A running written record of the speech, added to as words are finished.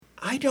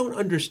I don't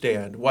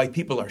understand why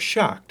people are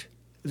shocked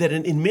that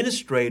an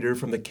administrator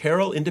from the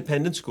Carroll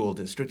Independent School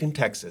District in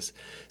Texas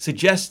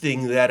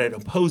suggesting that an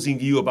opposing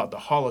view about the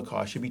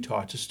Holocaust should be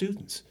taught to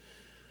students.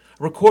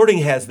 A recording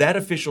has that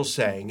official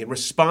saying in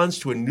response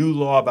to a new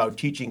law about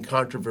teaching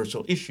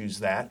controversial issues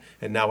that,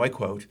 and now I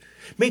quote,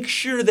 "make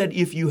sure that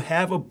if you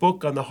have a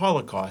book on the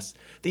Holocaust,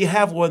 that you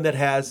have one that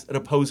has an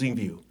opposing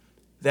view,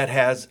 that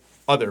has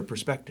other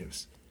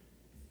perspectives."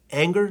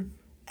 Anger?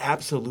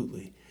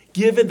 Absolutely.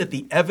 Given that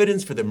the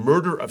evidence for the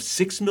murder of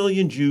 6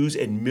 million Jews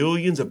and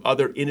millions of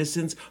other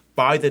innocents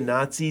by the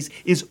Nazis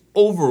is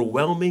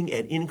overwhelming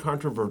and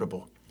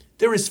incontrovertible.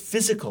 There is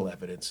physical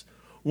evidence.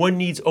 One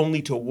needs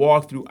only to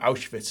walk through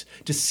Auschwitz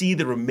to see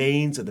the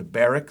remains of the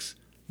barracks,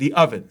 the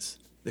ovens,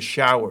 the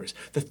showers,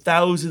 the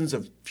thousands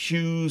of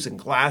shoes and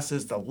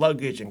glasses, the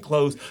luggage and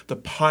clothes, the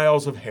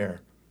piles of hair.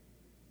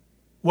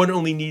 One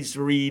only needs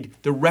to read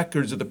the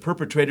records of the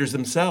perpetrators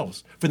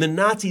themselves, for the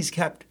Nazis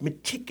kept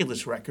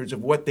meticulous records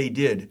of what they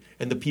did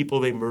and the people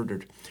they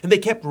murdered, and they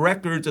kept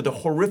records of the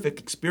horrific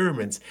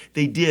experiments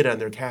they did on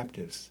their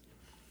captives.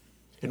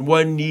 And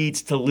one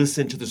needs to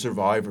listen to the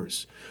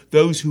survivors,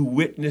 those who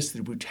witnessed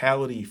the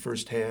brutality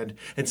firsthand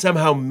and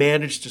somehow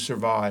managed to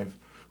survive.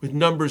 With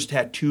numbers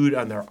tattooed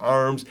on their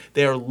arms,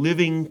 they are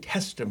living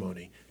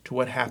testimony to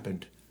what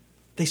happened.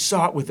 They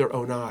saw it with their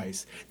own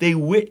eyes. They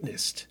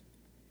witnessed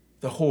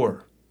the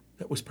horror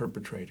that was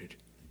perpetrated.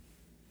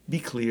 Be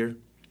clear,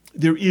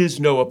 there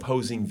is no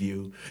opposing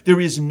view. There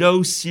is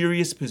no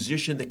serious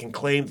position that can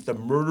claim that the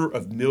murder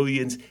of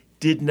millions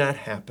did not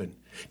happen.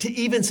 To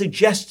even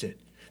suggest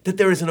it, that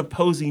there is an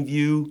opposing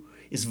view,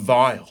 is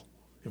vile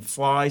and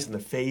flies in the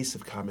face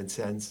of common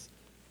sense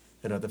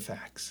and other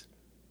facts.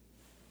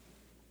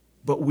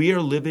 But we are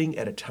living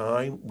at a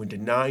time when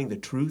denying the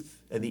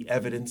truth and the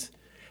evidence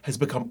has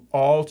become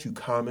all too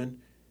common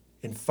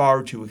and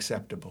far too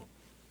acceptable.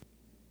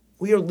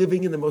 We are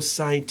living in the most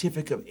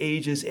scientific of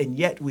ages, and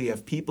yet we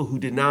have people who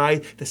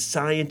deny the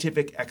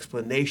scientific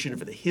explanation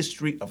for the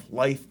history of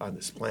life on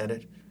this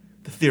planet,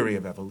 the theory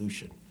of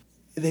evolution.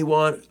 They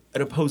want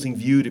an opposing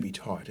view to be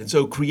taught, and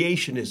so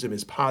creationism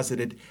is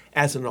posited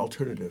as an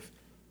alternative.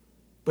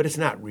 But it's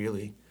not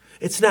really.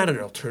 It's not an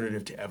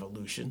alternative to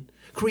evolution.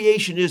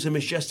 Creationism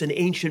is just an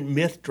ancient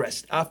myth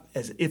dressed up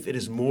as if it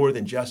is more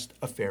than just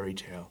a fairy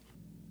tale.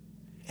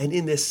 And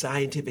in this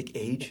scientific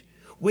age,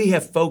 we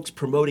have folks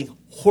promoting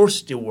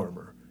horse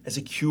dewormer as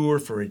a cure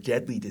for a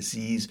deadly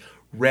disease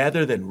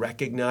rather than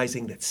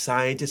recognizing that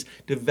scientists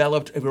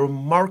developed a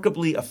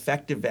remarkably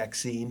effective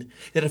vaccine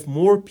that if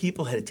more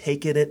people had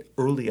taken it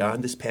early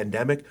on this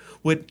pandemic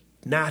would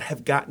not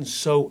have gotten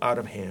so out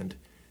of hand.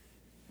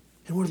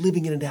 And we're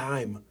living in a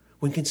time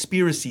when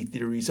conspiracy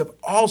theories of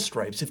all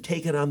stripes have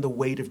taken on the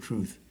weight of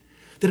truth,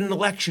 that an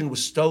election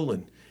was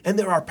stolen, and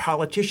there are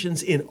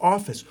politicians in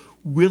office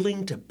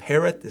willing to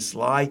parrot this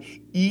lie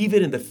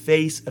even in the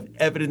face of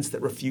evidence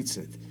that refutes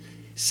it.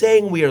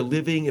 Saying we are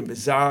living in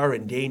bizarre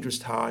and dangerous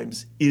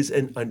times is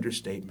an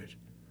understatement.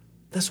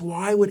 Thus,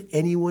 why would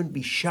anyone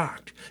be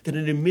shocked that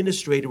an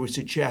administrator would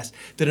suggest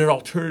that an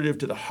alternative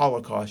to the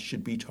Holocaust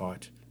should be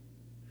taught?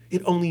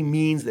 It only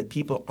means that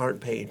people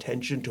aren't paying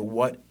attention to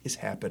what is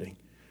happening.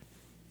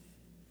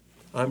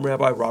 I'm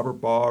Rabbi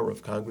Robert Barr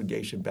of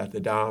Congregation Beth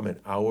Adam and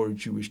Our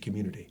Jewish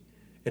Community.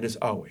 And as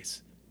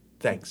always,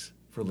 thanks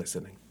for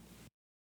listening.